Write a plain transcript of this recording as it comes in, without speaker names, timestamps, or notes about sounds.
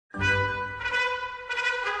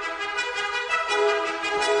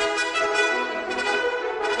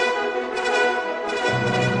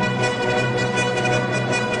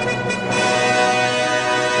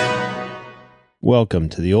Welcome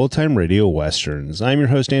to the Old Time Radio Westerns. I'm your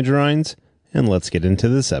host, Andrew Rines, and let's get into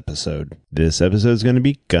this episode. This episode is going to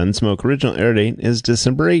be Gunsmoke. Original air date is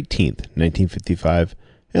December 18th, 1955,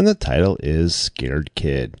 and the title is Scared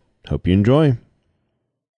Kid. Hope you enjoy.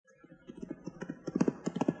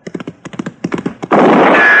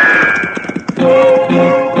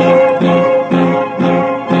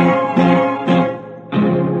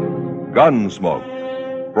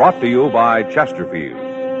 Gunsmoke, brought to you by Chesterfield.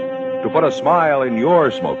 To put a smile in your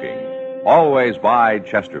smoking, always buy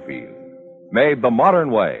Chesterfield. Made the modern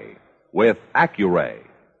way with Accuray.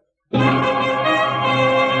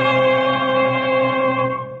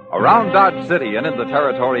 Around Dodge City and in the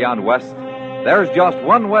territory on West, there's just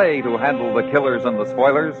one way to handle the killers and the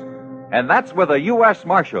spoilers, and that's with a U.S.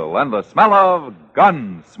 Marshal and the smell of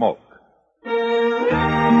gun smoke.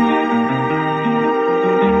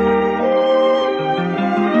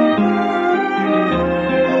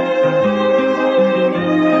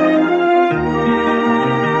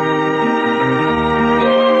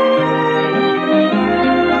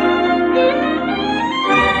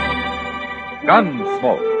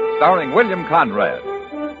 Gunsmoke, starring William Conrad.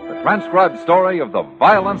 The transcribed story of the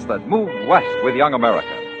violence that moved west with young America.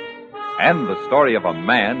 And the story of a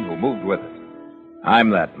man who moved with it.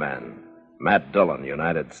 I'm that man, Matt Dillon,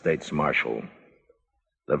 United States Marshal.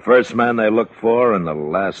 The first man they look for and the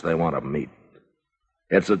last they want to meet.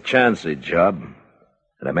 It's a chancy job,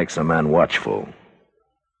 and it makes a man watchful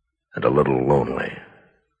and a little lonely.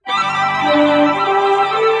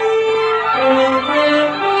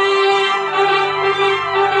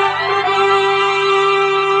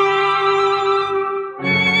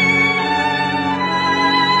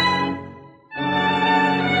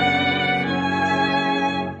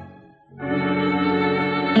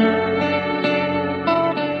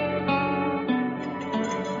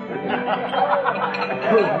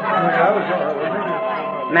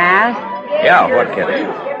 Matt? Yeah, what, Kitty?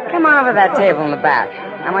 Come on over to that table in the back.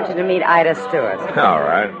 I want you to meet Ida Stewart. All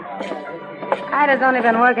right. Ida's only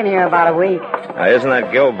been working here about a week. Now, isn't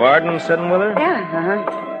that Gil Varden sitting with her?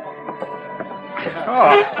 Yeah,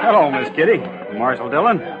 Oh, hello, Miss Kitty. Marshal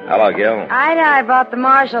Dillon. Hello, Gil. Ida, I brought the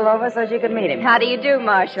marshal over so she could meet him. How do you do,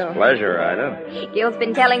 Marshal? Pleasure, Ida. Gil's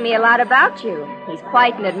been telling me a lot about you. He's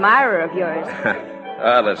quite an admirer of yours.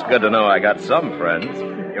 Well, it's good to know I got some friends.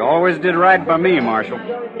 You always did right by me, Marshal.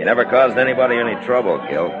 You never caused anybody any trouble,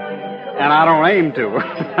 Gil. And I don't aim to.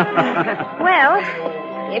 Well,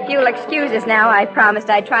 if you'll excuse us now, I promised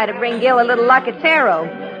I'd try to bring Gil a little luck at Faro.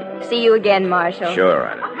 See you again, Marshal. Sure,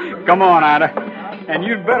 Ida. Come on, Ida. And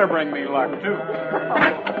you'd better bring me luck, too.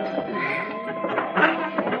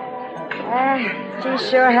 She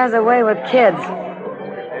sure has a way with kids.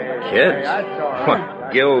 Kids?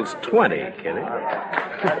 What, Gil's 20, Kitty.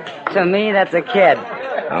 To me, that's a kid.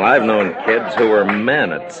 Well, I've known kids who were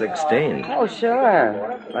men at 16. Oh,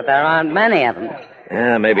 sure. But there aren't many of them.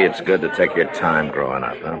 Yeah, maybe it's good to take your time growing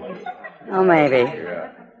up, huh? Oh, maybe.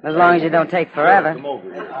 As long as you don't take forever.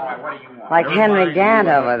 Like Henry Gant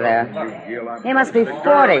over there. He must be 40,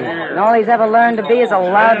 and all he's ever learned to be is a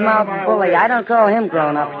loudmouth bully. I don't call him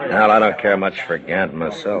grown up. Well, I don't care much for Gant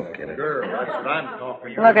myself, Kitty.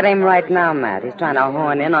 Look at him right now, Matt. He's trying to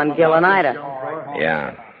horn in on Gil and Ida.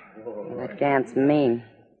 Yeah. That Gant's mean.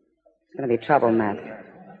 It's going to be trouble, Matt.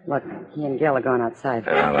 Look, he and Gil are going outside.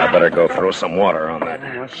 Well, I better go throw some water on that.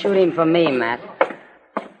 Well, shoot him for me, Matt.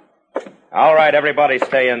 All right, everybody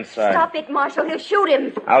stay inside. Stop it, Marshal. He'll shoot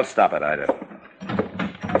him. I'll stop it, Ida.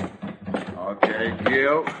 Okay,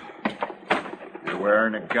 Gil. You're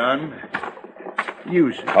wearing a gun.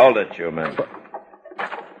 Use it. Hold it, you men.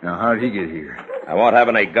 Now, how'd he get here? I won't have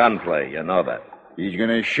any gunplay, you know that. He's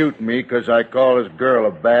gonna shoot me because I call his girl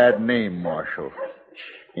a bad name, Marshal.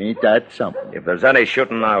 Ain't that something? If there's any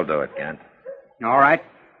shooting, I'll do it, Gant. All right.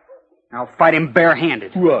 I'll fight him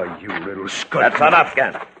barehanded. Why, you little scut. That's enough,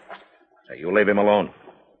 Gant. Now, you leave him alone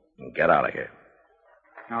and get out of here.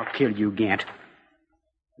 I'll kill you, Gant.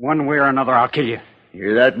 One way or another, I'll kill you.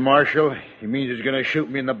 Hear that, Marshal? He means he's gonna shoot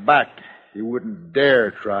me in the back. He wouldn't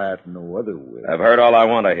dare try it no other way. I've heard all I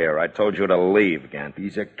want to hear. I told you to leave, Gant.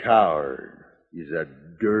 He's a coward. He's a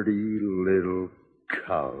dirty little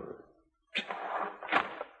coward.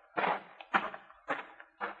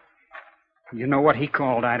 You know what he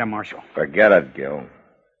called Ida, Marshal? Forget it, Gil.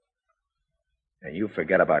 And you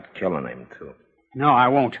forget about killing him, too. No, I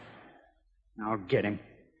won't. I'll get him.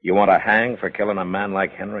 You want to hang for killing a man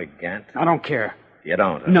like Henry Gant? I don't care. You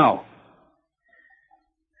don't? Huh? No.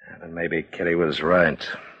 Then maybe Kitty was right.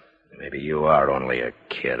 Maybe you are only a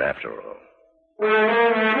kid after all.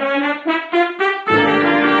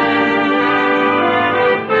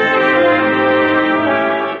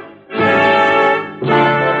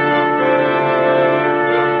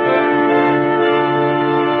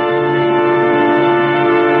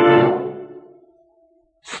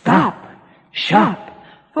 Shop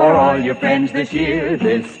for all your friends this year,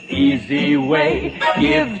 this easy way.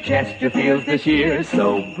 Give Chesterfields this year,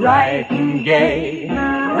 so bright and gay.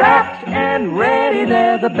 Wrapped and ready,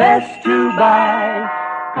 they're the best to buy.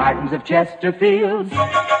 Cartons of Chesterfields,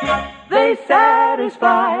 they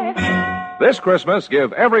satisfy. This Christmas,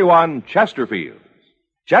 give everyone Chesterfields.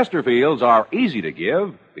 Chesterfields are easy to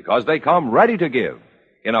give because they come ready to give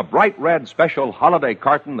in a bright red special holiday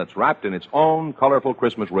carton that's wrapped in its own colorful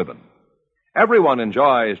Christmas ribbon. Everyone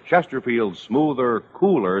enjoys Chesterfield's smoother,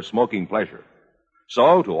 cooler smoking pleasure.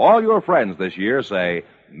 So, to all your friends this year, say,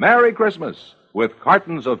 Merry Christmas with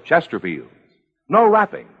cartons of Chesterfields. No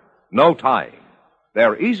wrapping, no tying.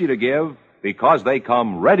 They're easy to give because they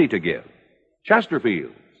come ready to give.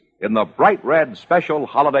 Chesterfields in the bright red special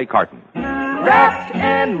holiday carton. Wrapped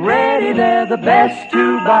and ready, they're the best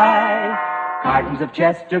to buy. Cartons of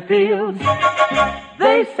Chesterfields,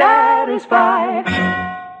 they satisfy.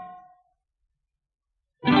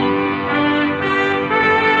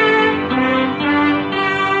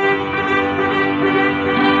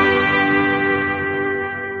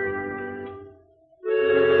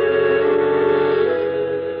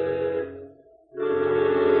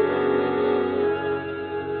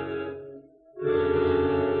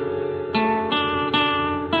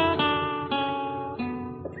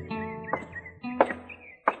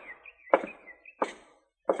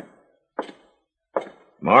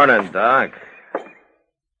 Morning, Doc.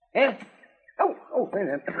 Eh?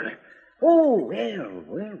 Well,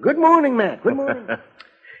 good morning, Matt. Good morning.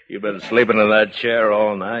 You been sleeping in that chair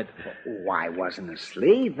all night? Oh, I wasn't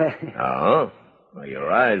asleep. Oh? Well,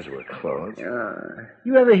 your eyes were closed.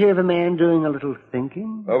 You ever hear of a man doing a little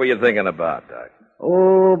thinking? What were you thinking about, Doc?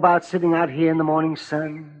 Oh, about sitting out here in the morning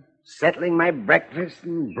sun, settling my breakfast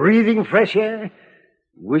and breathing fresh air,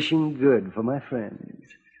 wishing good for my friends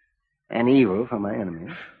and evil for my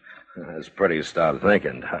enemies. That's pretty stout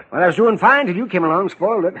thinking, Doc. Well, I was doing fine till you came along and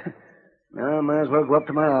spoiled it. Now, I might as well go up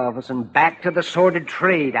to my office and back to the sordid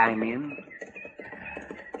trade I'm in.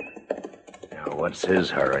 Now, what's his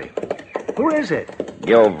hurry? Who is it?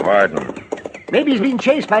 Gil Varden. Maybe he's being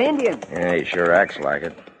chased by Indians. Yeah, he sure acts like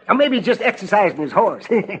it. Or maybe he's just exercising his horse.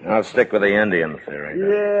 I'll stick with the Indian theory.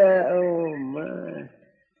 Yeah, oh, my.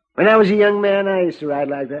 When I was a young man, I used to ride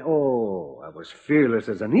like that. Oh, I was fearless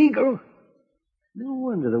as an eagle. No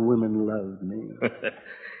wonder the women loved me.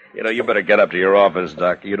 You know, you better get up to your office,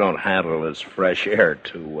 Doc. You don't handle this fresh air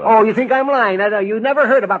too well. Oh, you think I'm lying? I know. You never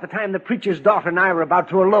heard about the time the preacher's daughter and I were about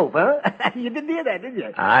to elope, huh? You didn't hear that, did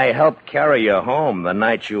you? I helped carry you home the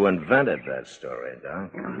night you invented that story,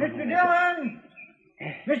 Doc. Mr. Dillon!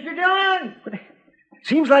 Mr. Dillon!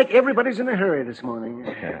 Seems like everybody's in a hurry this morning.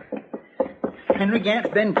 Yeah. Henry Gant's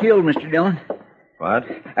been killed, Mr. Dillon. What?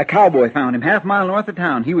 A cowboy found him half a mile north of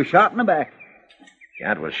town. He was shot in the back.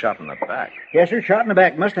 Gant was shot in the back. Yes, sir, shot in the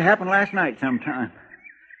back. Must have happened last night sometime.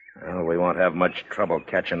 Well, we won't have much trouble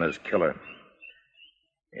catching his killer.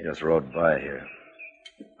 He just rode by here.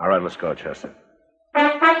 All right, let's go, Chester.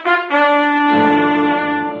 By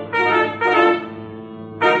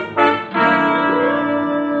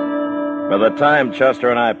the time Chester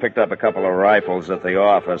and I picked up a couple of rifles at the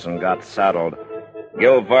office and got saddled,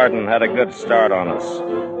 Gil Varden had a good start on us.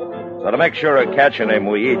 So to make sure of catching him,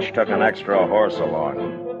 we each took an extra horse along.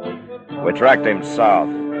 We tracked him south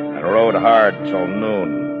and rode hard till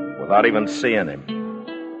noon without even seeing him.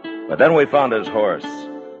 But then we found his horse.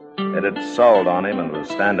 It had sold on him and was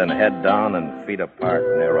standing head down and feet apart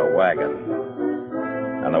near a wagon.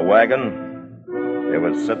 And the wagon, it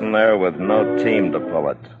was sitting there with no team to pull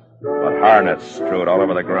it, but harness strewed all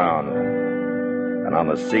over the ground. And on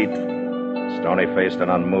the seat, stony-faced and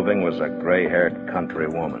unmoving, was a gray-haired country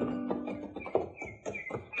woman.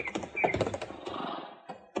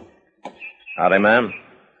 Howdy, ma'am.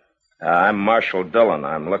 I'm Marshal Dillon.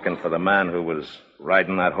 I'm looking for the man who was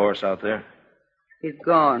riding that horse out there. He's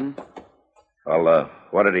gone. Well,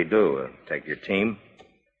 what did he do? Take your team?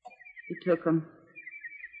 He took him.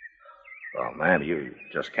 Oh, man, you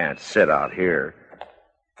just can't sit out here.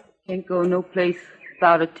 Can't go no place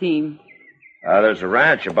without a team. There's a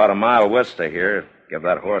ranch about a mile west of here. Give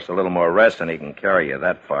that horse a little more rest and he can carry you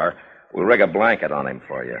that far. We'll rig a blanket on him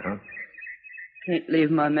for you, huh? Can't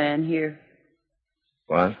leave my man here.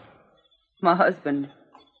 What? My husband.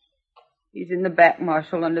 He's in the back,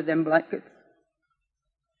 Marshal, under them blankets.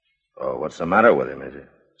 Oh, what's the matter with him? Is he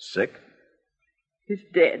sick? He's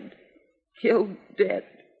dead. Killed dead.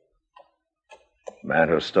 Man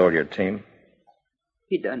who stole your team?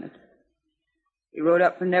 He done it. He rode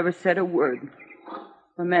up and never said a word.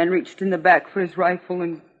 My man reached in the back for his rifle,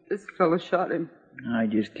 and this fellow shot him. I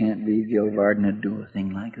just can't believe Gil Varden would do a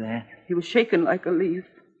thing like that. He was shaking like a leaf.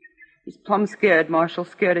 He's plumb scared, Marshal.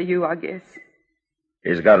 Scared of you, I guess.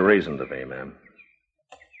 He's got reason to be, ma'am.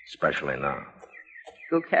 Especially now.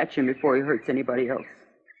 Go catch him before he hurts anybody else.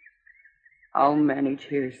 I'll manage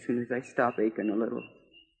here as soon as I stop aching a little.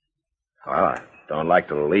 Well, I don't like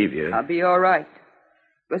to leave you. I'll be all right.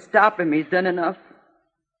 But stop him. He's done enough.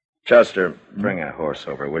 Chester, bring a horse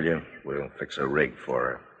over, will you? We'll fix a rig for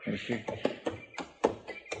her. Yes, sir.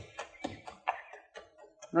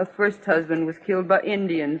 My first husband was killed by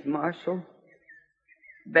Indians, Marshal.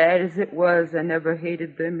 Bad as it was, I never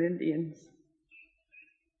hated them Indians.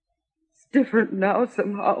 It's different now,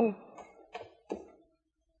 somehow.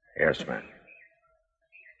 Yes, ma'am.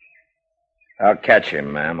 I'll catch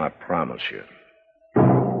him, ma'am, I promise you.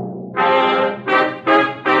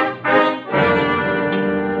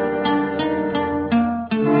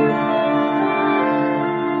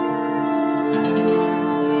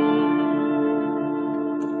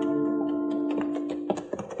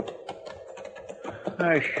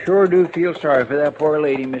 I sure do feel sorry for that poor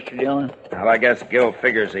lady, Mr. Dillon. Well, I guess Gil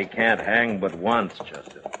figures he can't hang but once,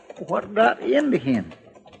 Chester. What got into him?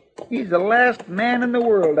 He's the last man in the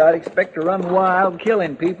world I'd expect to run wild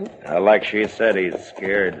killing people. Like she said, he's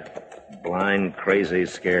scared. Blind, crazy,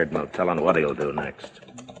 scared. No telling what he'll do next.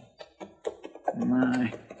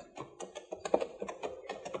 My.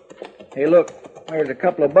 Hey, look. There's a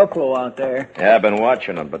couple of buffalo out there. Yeah, I've been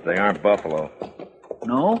watching them, but they aren't buffalo.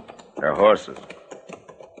 No? They're horses.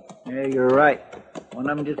 Yeah, you're right. One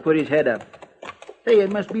of them just put his head up. Say,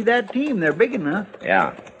 it must be that team. They're big enough.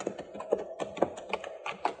 Yeah.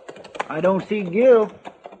 I don't see Gil.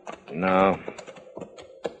 No.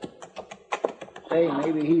 Say,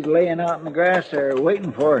 maybe he's laying out in the grass there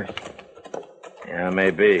waiting for us. Yeah,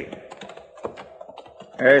 maybe.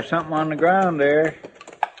 There's something on the ground there.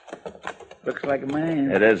 Looks like a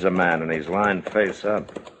man. It is a man, and he's lying face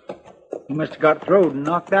up. He must have got throwed and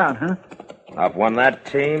knocked out, huh? I've won that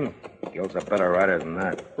team. Gil's a better rider than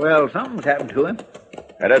that. Well, something's happened to him.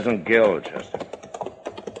 That isn't Gil, Chester.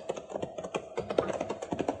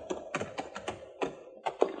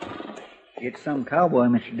 It's some cowboy,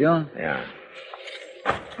 Mr. Dillon. Yeah.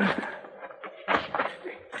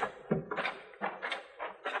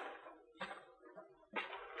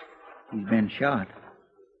 He's been shot.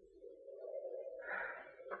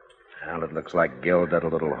 Well, it looks like Gil did a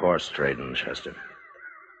little horse trading, Chester.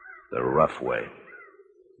 The rough way.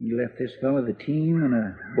 He left this fellow the team and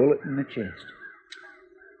a bullet in the chest.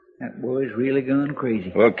 That boy's really gone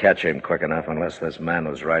crazy. We'll catch him quick enough unless this man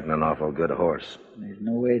was riding an awful good horse. There's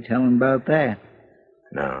no way of telling about that.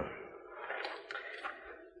 No.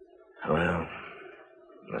 Well,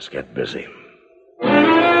 let's get busy.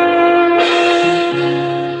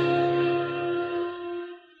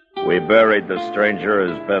 We buried the stranger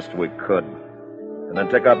as best we could, and then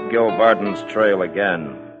took up Gil Barton's trail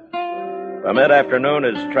again. By mid-afternoon,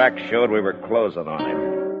 his tracks showed we were closing on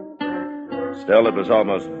him. Still, it was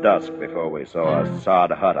almost dusk before we saw a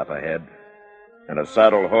sod hut up ahead and a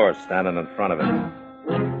saddled horse standing in front of it.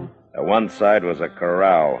 At one side was a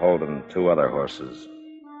corral holding two other horses.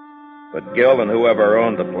 But Gil and whoever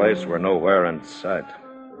owned the place were nowhere in sight.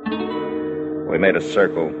 We made a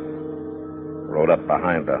circle, rode up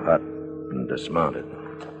behind the hut, and dismounted.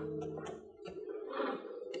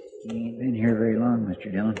 He ain't been here very long,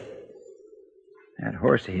 Mr. Dillon. That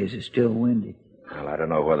horse of his is still winded. Well, I don't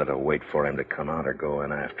know whether to wait for him to come out or go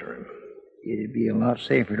in after him. It'd be a lot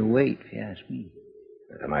safer to wait, if you ask me.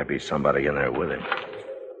 There might be somebody in there with him.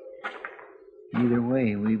 Either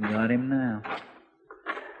way, we've got him now.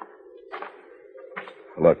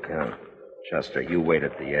 Look, Chester, you wait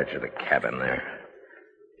at the edge of the cabin there.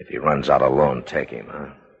 If he runs out alone, take him,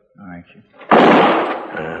 huh? All right,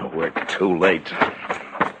 sir. We're too late.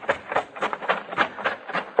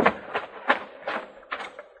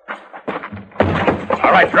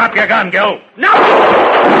 All right, drop your gun, Gil. No!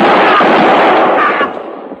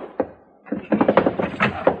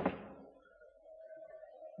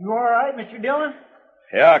 You all right, Mr. Dillon?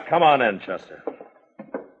 Yeah, come on in, Chester.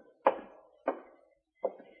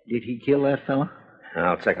 Did he kill that fellow?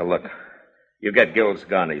 I'll take a look. You get Gil's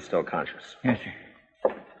gun. He's still conscious. Yes, sir.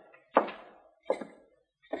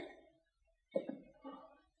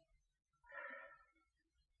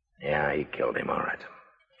 Yeah, he killed him, all right.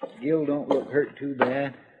 Gil don't look hurt too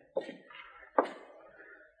bad.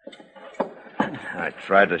 I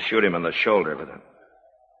tried to shoot him in the shoulder, but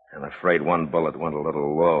I'm afraid one bullet went a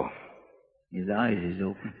little low. His eyes is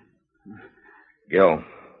open. Gil,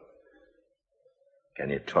 can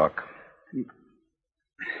you talk?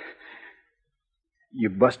 You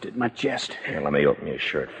busted my chest. Here, let me open your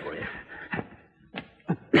shirt for you.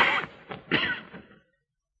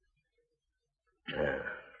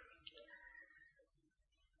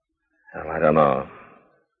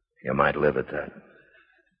 might live at that.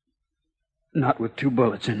 Not with 2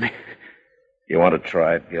 bullets in me. You want to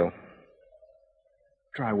try it, Gil?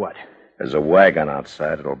 Try what? There's a wagon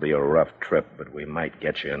outside. It'll be a rough trip, but we might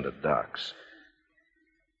get you into Doc's.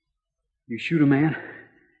 You shoot a man,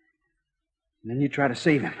 and then you try to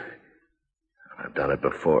save him. I've done it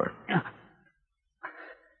before.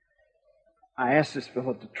 I asked this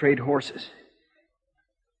fellow to trade horses,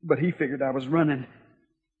 but he figured I was running,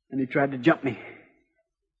 and he tried to jump me.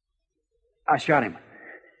 I shot him.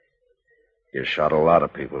 You shot a lot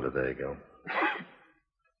of people today, Gil.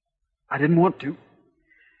 I didn't want to.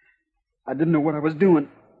 I didn't know what I was doing,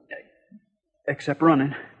 except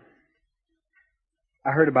running.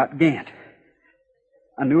 I heard about Gant.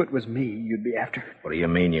 I knew it was me you'd be after. What do you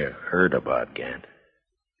mean you heard about Gant?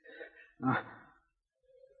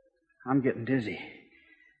 I'm getting dizzy.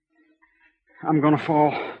 I'm gonna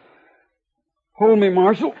fall. Hold me,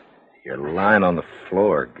 Marshal. You're lying on the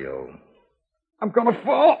floor, Gil. I'm gonna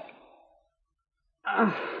fall.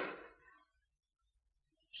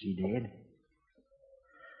 Is he dead?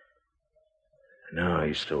 No,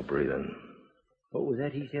 he's still breathing. What was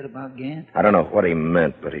that he said about Gant? I don't know what he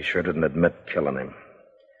meant, but he sure didn't admit killing him.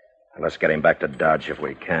 Let's get him back to Dodge if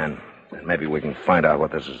we can. And maybe we can find out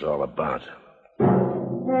what this is all about.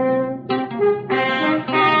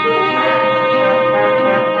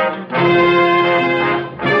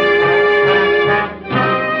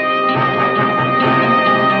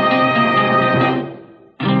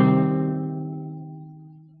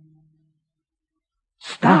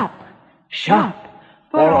 Stop, shop,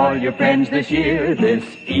 for all your friends this year, this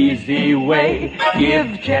easy way. Give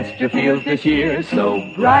Chesterfields this year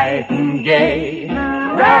so bright and gay.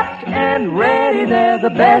 Wrapped and ready, they're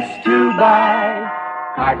the best to buy.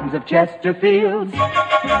 Cartons of Chesterfields,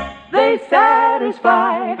 they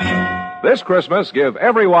satisfy. This Christmas, give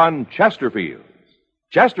everyone Chesterfields.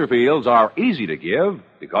 Chesterfields are easy to give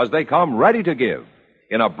because they come ready to give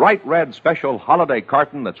in a bright red special holiday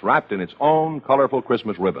carton that's wrapped in its own colorful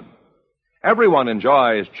Christmas ribbon. Everyone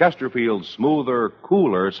enjoys Chesterfield's smoother,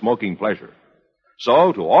 cooler smoking pleasure.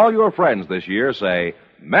 So, to all your friends this year, say,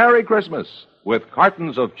 Merry Christmas with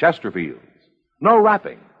cartons of Chesterfields. No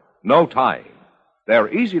wrapping, no tying.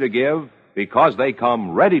 They're easy to give because they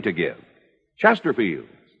come ready to give. Chesterfields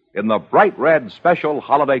in the bright red special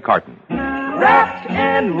holiday carton. Wrapped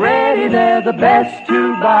and ready, they're the best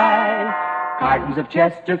to buy. Cartons of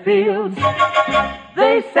Chesterfields,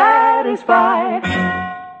 they satisfy.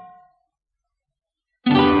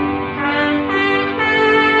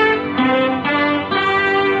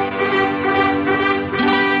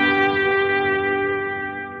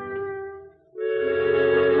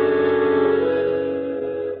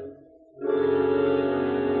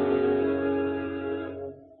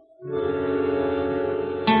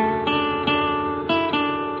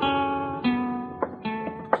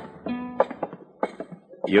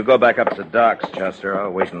 You go back up to Doc's, Chester. I'll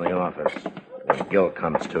wait in the office. When Gil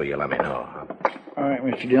comes to, you let me know. All right,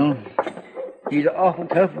 Mr. Dillon. He's an awful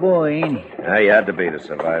tough boy, ain't he? Yeah, you had to be to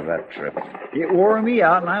survive that trip. It wore me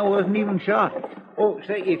out, and I wasn't even shot. Oh,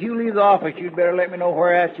 say, if you leave the office, you'd better let me know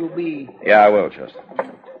where at you'll be. Yeah, I will, Chester.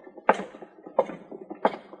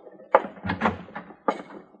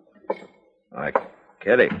 Hi,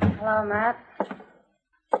 Kitty. Hello, Matt.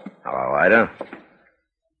 Hello, Ida.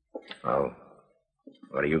 Oh,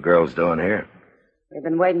 what are you girls doing here? We've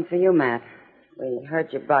been waiting for you, Matt. We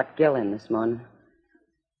heard you brought Gil in this morning.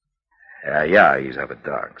 Yeah, he's up at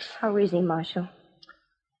Doc's. How is he, Marshal?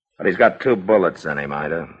 But he's got 2 bullets in him,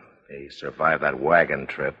 Ida. He survived that wagon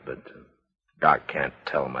trip, but Doc can't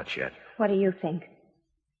tell much yet. What do you think?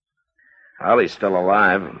 Well, he's still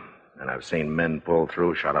alive, and I've seen men pull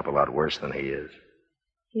through shot up a lot worse than he is.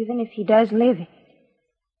 Even if he does live,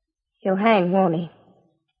 he'll hang, won't he?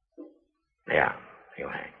 Yeah, he'll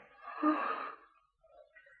hang.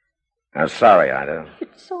 I'm sorry, Ida.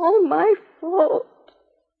 It's all my fault.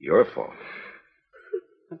 Your fault.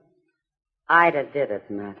 Ida did it,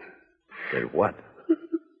 Matt. Did what?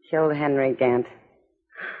 Killed Henry Gant.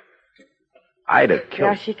 Ida killed...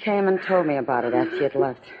 Yeah, she came and told me about it after she had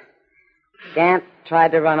left. Gant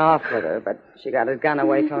tried to run off with her, but she got his gun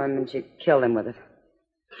away from him and she killed him with it.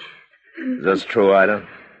 Is this true, Ida?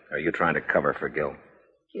 Or are you trying to cover for Gil?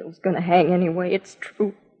 Gil's gonna hang anyway, it's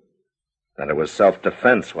true. Then it was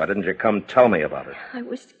self-defense. Why didn't you come tell me about it? I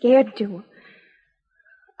was scared to.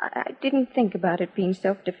 I didn't think about it being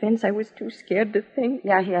self-defense. I was too scared to think.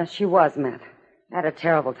 Yeah, she was, Matt. I had a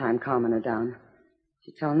terrible time calming her down.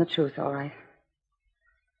 She's telling the truth, all right.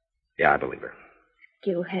 Yeah, I believe her. If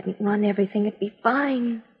Gil hadn't run everything, it'd be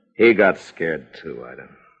fine. He got scared, too, Ida.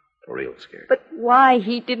 Real scared. But why?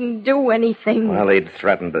 He didn't do anything. Well, he'd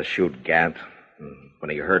threatened to shoot Gant. When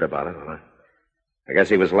he heard about it, well, I guess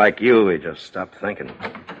he was like you. He just stopped thinking.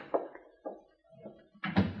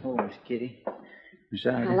 Oh, Miss Kitty. Miss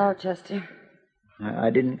Ida. Hello, Chester. I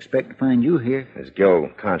didn't expect to find you here. Is Gil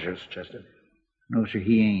conscious, Chester? No, sir,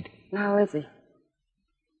 he ain't. How is he?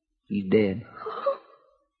 He's dead.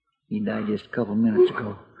 He died just a couple minutes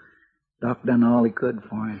ago. Doc done all he could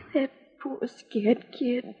for him. That poor scared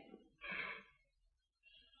kid.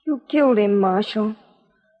 You killed him, Marshal.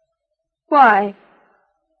 Why?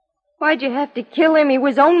 Why'd you have to kill him? He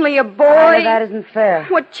was only a boy. Ida, that isn't fair.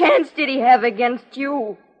 What chance did he have against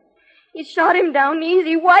you? You shot him down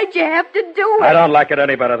easy. Why'd you have to do it? I don't like it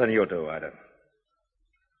any better than you do, Ida.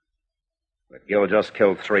 But Gil just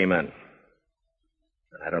killed 3 men.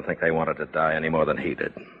 And I don't think they wanted to die any more than he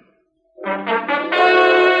did.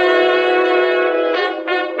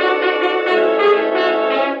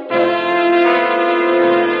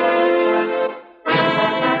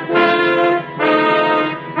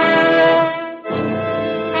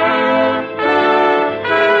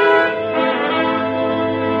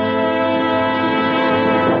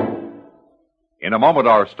 In a moment,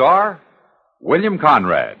 our star, William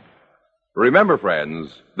Conrad. Remember,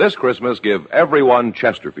 friends, this Christmas give everyone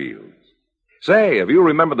Chesterfields. Say, have you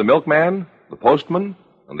remembered the milkman, the postman,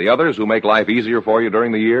 and the others who make life easier for you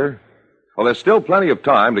during the year? Well, there's still plenty of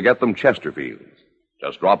time to get them Chesterfields.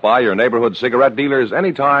 Just drop by your neighborhood cigarette dealers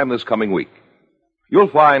any time this coming week. You'll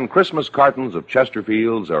find Christmas cartons of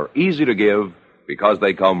Chesterfields are easy to give because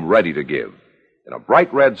they come ready to give in a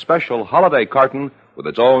bright red special holiday carton with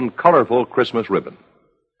its own colorful Christmas ribbon.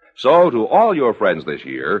 So, to all your friends this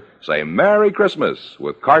year, say Merry Christmas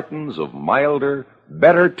with cartons of milder,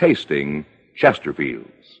 better tasting Chesterfields.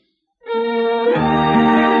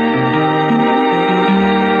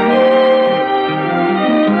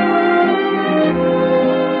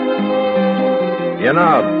 You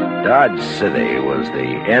know, Dodge City was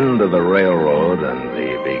the end of the railroad and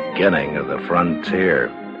the beginning of the frontier.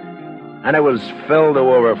 And it was filled to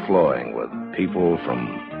overflowing with people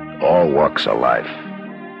from all walks of life.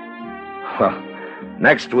 Well,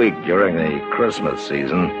 next week during the Christmas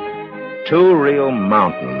season, 2 real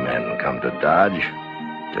mountain men come to Dodge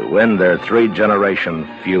to win their 3-generation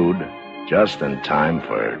feud just in time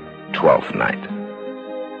for Twelfth Night.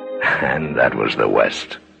 And that was the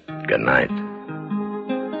West. Good night.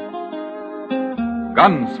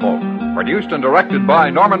 Gunsmoke, produced and directed by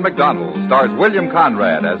Norman McDonald, stars William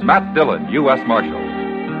Conrad as Matt Dillon, U.S. Marshal.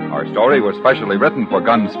 Our story was specially written for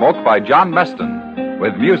Gunsmoke by John Meston,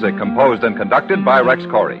 with music composed and conducted by Rex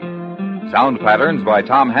Corey. Sound patterns by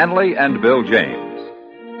Tom Hanley and Bill James.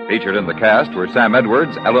 Featured in the cast were Sam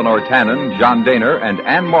Edwards, Eleanor Tannen, John Daner, and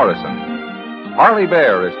Ann Morrison. Harley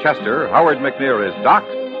Bear is Chester, Howard McNear is Doc,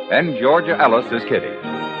 and Georgia Ellis is Kitty.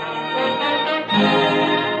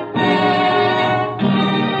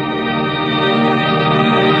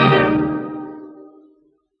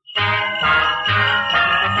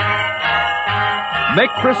 Make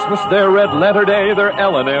Christmas their red letter day, their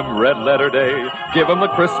L&M red letter day. Give 'em the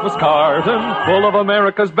Christmas carton full of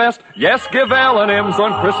America's best. Yes, give L&M's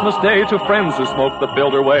on Christmas Day to friends who smoke the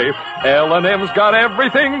Builder way. L&M's got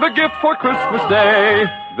everything, the gift for Christmas Day.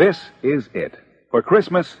 This is it. For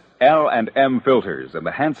Christmas, L&M filters and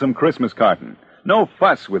the handsome Christmas carton. No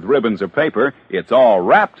fuss with ribbons or paper. It's all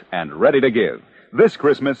wrapped and ready to give. This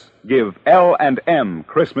Christmas, give L&M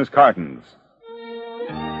Christmas cartons.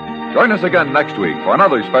 Join us again next week for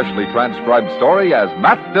another specially transcribed story as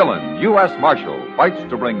Matt Dillon, U.S. Marshal, fights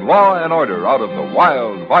to bring law and order out of the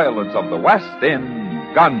wild violence of the West in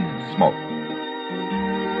Gunsmoke.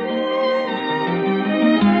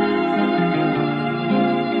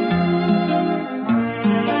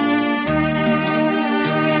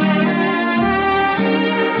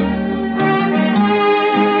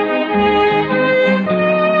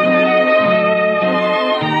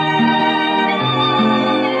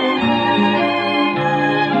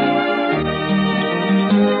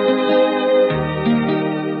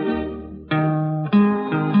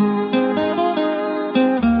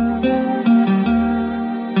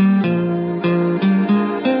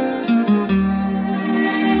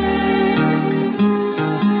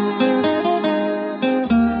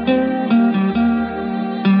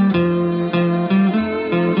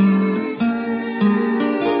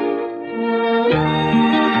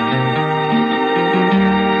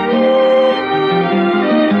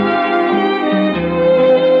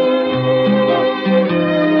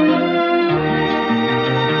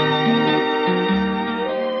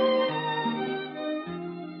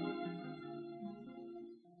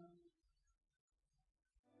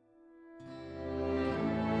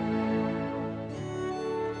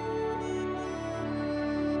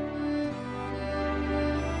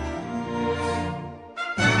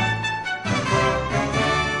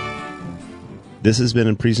 This has been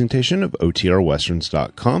a presentation of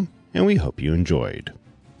OTRWesterns.com, and we hope you enjoyed.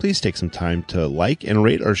 Please take some time to like and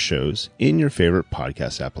rate our shows in your favorite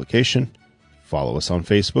podcast application. Follow us on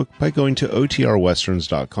Facebook by going to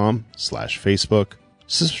OTRWesterns.com/Facebook.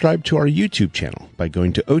 Subscribe to our YouTube channel by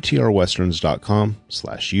going to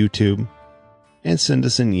OTRWesterns.com/YouTube. And send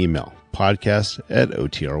us an email,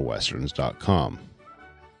 podcast@OTRWesterns.com.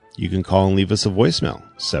 You can call and leave us a voicemail,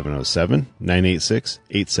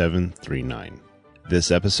 707-986-8739.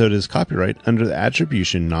 This episode is copyright under the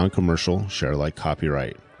Attribution Non-Commercial Share-alike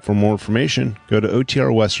copyright. For more information, go to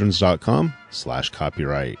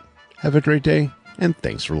OTRWesterns.com/copyright. Have a great day, and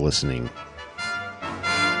thanks for listening.